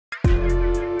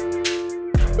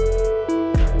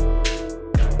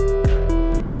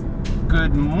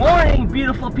Good morning,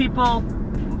 beautiful people.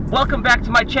 Welcome back to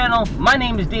my channel. My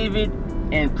name is David,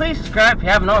 and please subscribe if you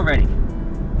haven't already.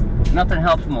 Nothing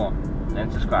helps more than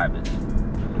subscribers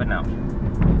for now.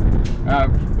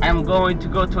 I'm going to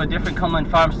go to a different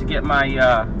Cumberland Farms to get my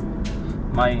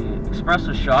my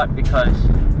espresso shot, because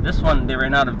this one they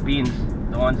ran out of beans.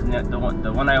 The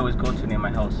one I always go to near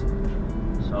my house.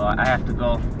 So I have to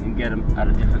go and get them at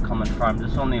a different Cumberland Farm.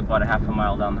 It's only about a half a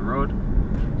mile down the road,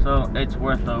 so it's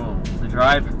worth the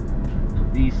drive.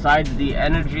 Besides the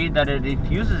energy that it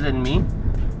infuses in me,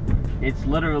 it's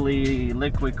literally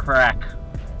liquid crack.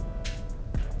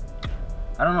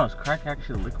 I don't know, is crack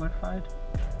actually liquefied?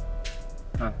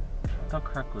 Huh. I thought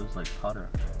crack was like powder.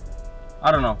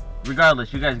 I don't know.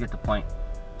 Regardless, you guys get the point.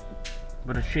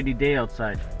 But a shitty day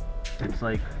outside. It's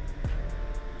like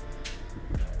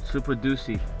super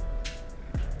doozy.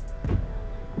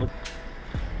 Look.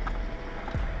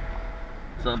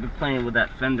 So I'll be playing with that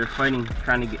Fender, trying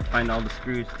to find all the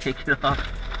screws, take it off.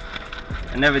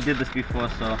 I never did this before,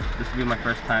 so this will be my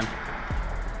first time.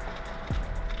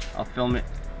 I'll film it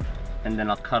and then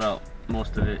I'll cut out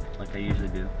most of it like I usually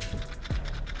do.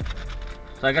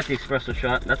 So I got the espresso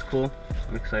shot. That's cool.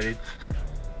 I'm excited.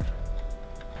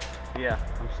 Yeah,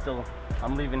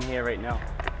 I'm leaving here right now.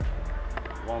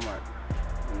 Walmart.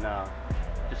 And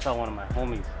just saw one of my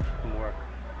homies from work.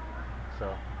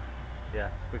 So yeah,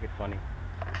 it's wicked funny.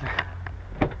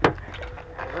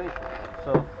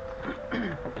 So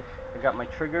I got my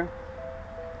trigger.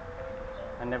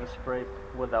 I never spray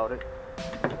without it.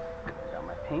 I got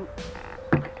my paint,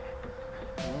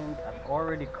 and I've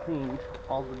already cleaned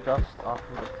all the dust off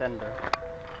of the fender.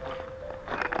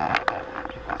 As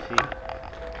you can see,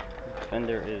 the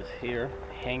fender is here,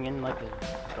 hanging like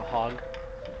a hog.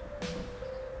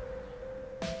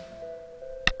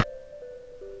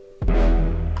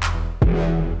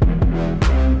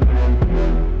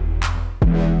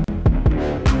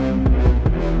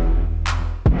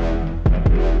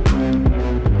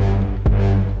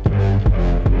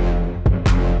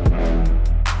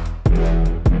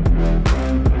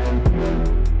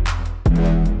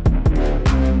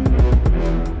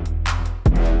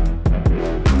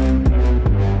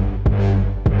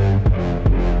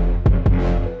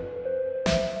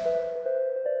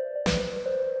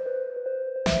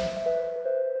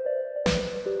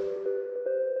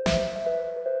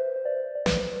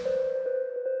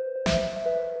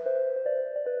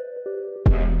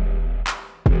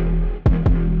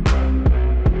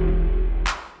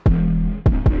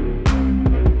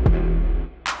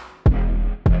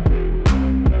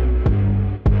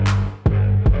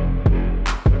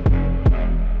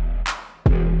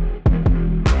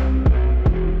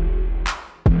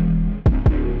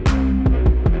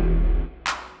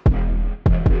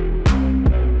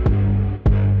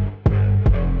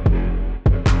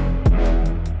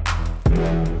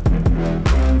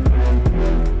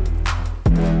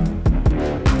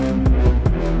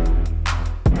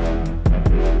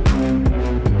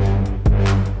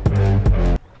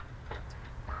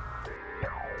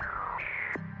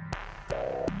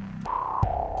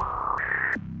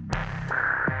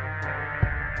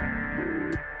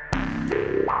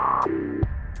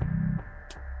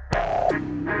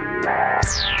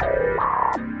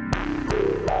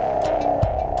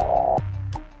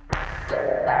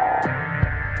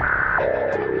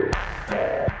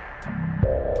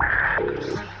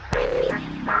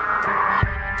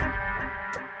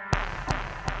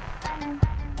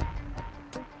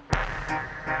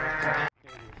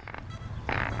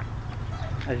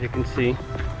 As you can see,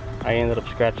 I ended up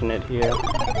scratching it here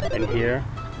and here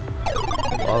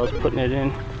while I was putting it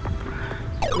in.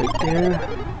 Right there,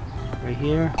 right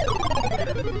here.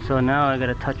 So now I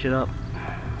gotta touch it up.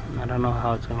 I don't know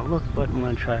how it's gonna look, but I'm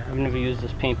gonna try. I've never used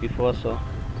this paint before, so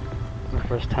it's my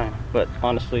first time. But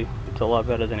honestly, it's a lot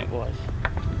better than it was.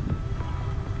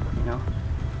 You know,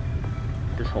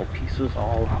 this whole piece was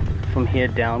all from here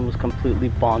down was completely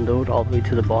bondoed all the way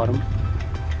to the bottom.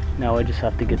 Now I just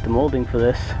have to get the molding for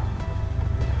this,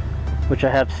 which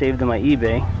I have saved in my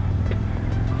eBay,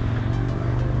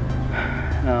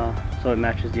 so it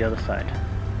matches the other side.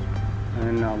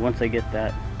 And then once I get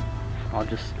that, I'll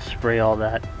just spray all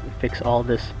that, fix all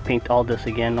this, paint all this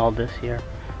again, all this here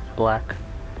black,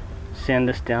 sand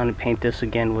this down and paint this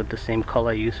again with the same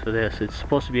color I used for this. It's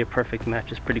supposed to be a perfect match.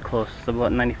 It's pretty close. It's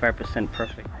about 95%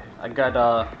 perfect.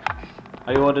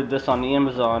 I ordered this on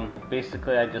Amazon.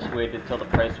 Basically, I just waited till the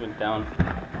price went down,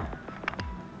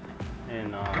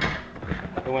 and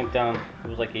it went down. It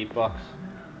was like $8.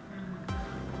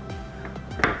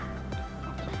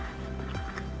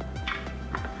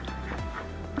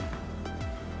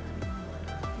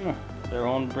 Yeah, they're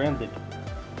own branded.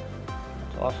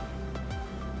 awesome.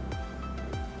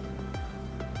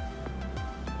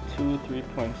 2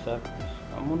 3.7s.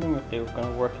 I'm wondering if they're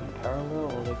gonna work in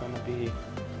parallel or they're gonna be.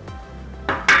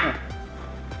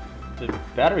 The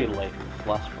battery life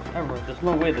lasts forever. There's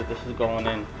no way that this is going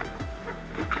in.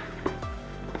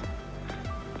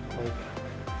 Like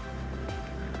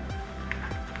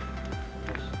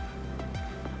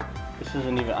this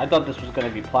isn't even. I thought this was gonna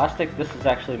be plastic. This is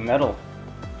actually metal.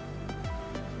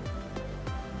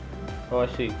 Oh, I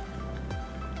see.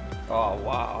 Oh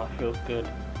wow, it feels good.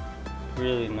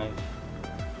 Really nice.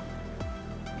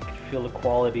 You can feel the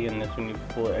quality in this when you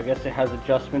pull it. I guess it has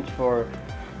adjustments for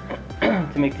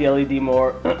to make the LED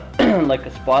more like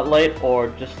a spotlight, or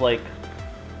just like,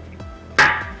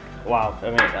 wow. I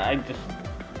mean, I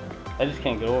just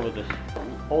can't get over this.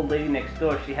 Old lady next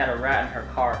door, she had a rat in her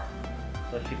car,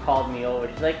 so she called me over.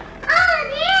 She's like,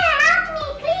 "Oh yeah,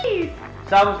 help me, please."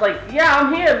 So I was like, "Yeah,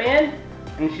 I'm here, man."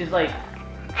 And she's like,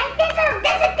 there's a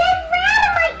dead rat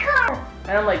in my car.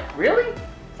 And I'm like, "Really?"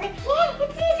 It's like, "Yeah,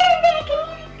 it's in there.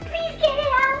 Can you please get it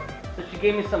out?" So she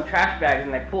gave me some trash bags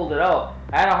and I pulled it out.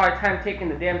 I had a hard time taking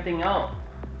the damn thing out,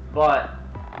 but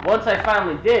once I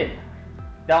finally did,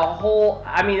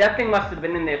 I mean, that thing must have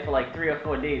been in there for like 3 or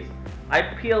 4 days. I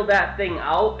peeled that thing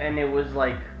out and it was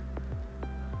like,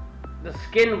 the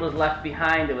skin was left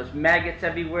behind, there was maggots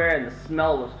everywhere, and the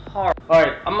smell was horrible.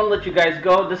 Alright, I'm gonna let you guys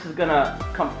go. This is gonna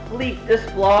complete this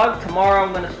vlog. Tomorrow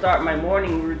I'm gonna start my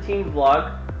morning routine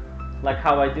vlog, like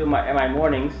how I do my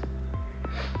mornings.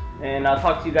 And I'll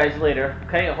talk to you guys later.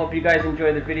 Okay, I hope you guys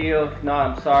enjoyed the video. If not,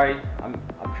 I'm sorry. I'm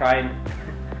trying.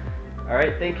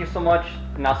 Alright, thank you so much,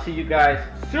 and I'll see you guys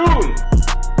soon!